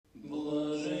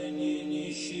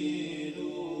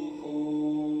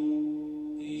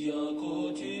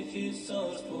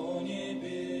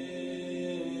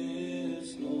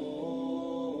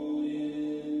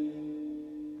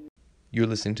You're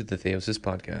listening to the Theosis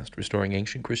Podcast, restoring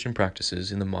ancient Christian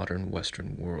practices in the modern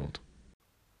Western world.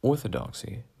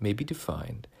 Orthodoxy may be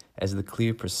defined as the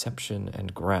clear perception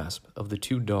and grasp of the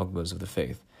two dogmas of the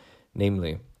faith,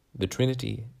 namely, the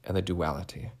Trinity and the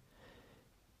duality.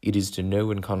 It is to know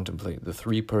and contemplate the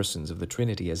three persons of the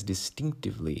Trinity as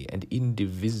distinctively and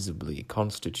indivisibly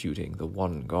constituting the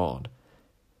one God,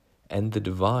 and the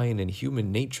divine and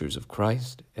human natures of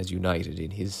Christ as united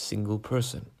in his single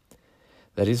person.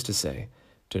 That is to say,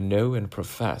 to know and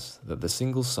profess that the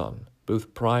single Son,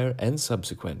 both prior and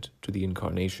subsequent to the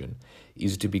Incarnation,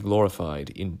 is to be glorified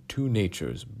in two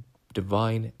natures,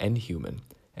 divine and human,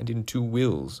 and in two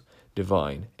wills,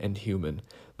 divine and human,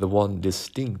 the one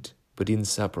distinct but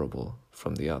inseparable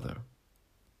from the other.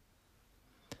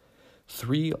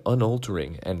 Three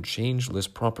unaltering and changeless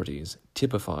properties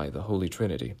typify the Holy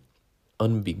Trinity: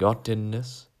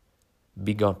 unbegottenness,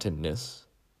 begottenness,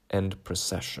 and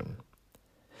procession.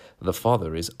 The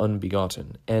Father is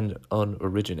unbegotten and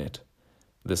unoriginate.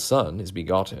 The Son is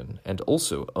begotten and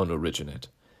also unoriginate.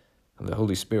 And the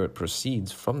Holy Spirit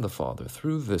proceeds from the Father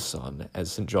through the Son,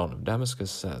 as St. John of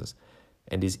Damascus says,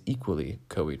 and is equally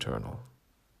co-eternal.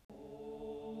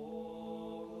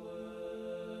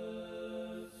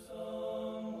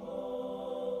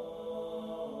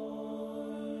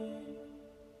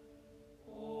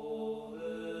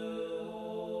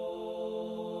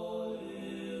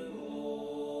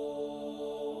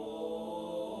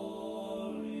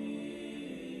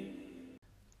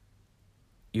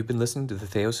 You've been listening to the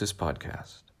Theosis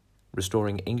Podcast,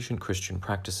 restoring ancient Christian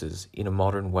practices in a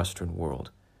modern Western world.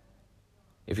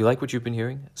 If you like what you've been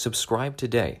hearing, subscribe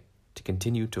today to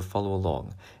continue to follow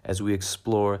along as we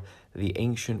explore the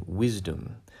ancient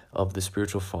wisdom of the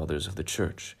spiritual fathers of the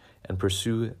Church and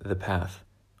pursue the path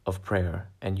of prayer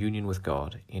and union with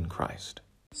God in Christ.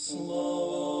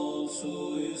 Слава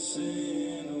Отцу и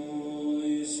Сыну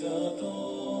и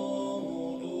Святому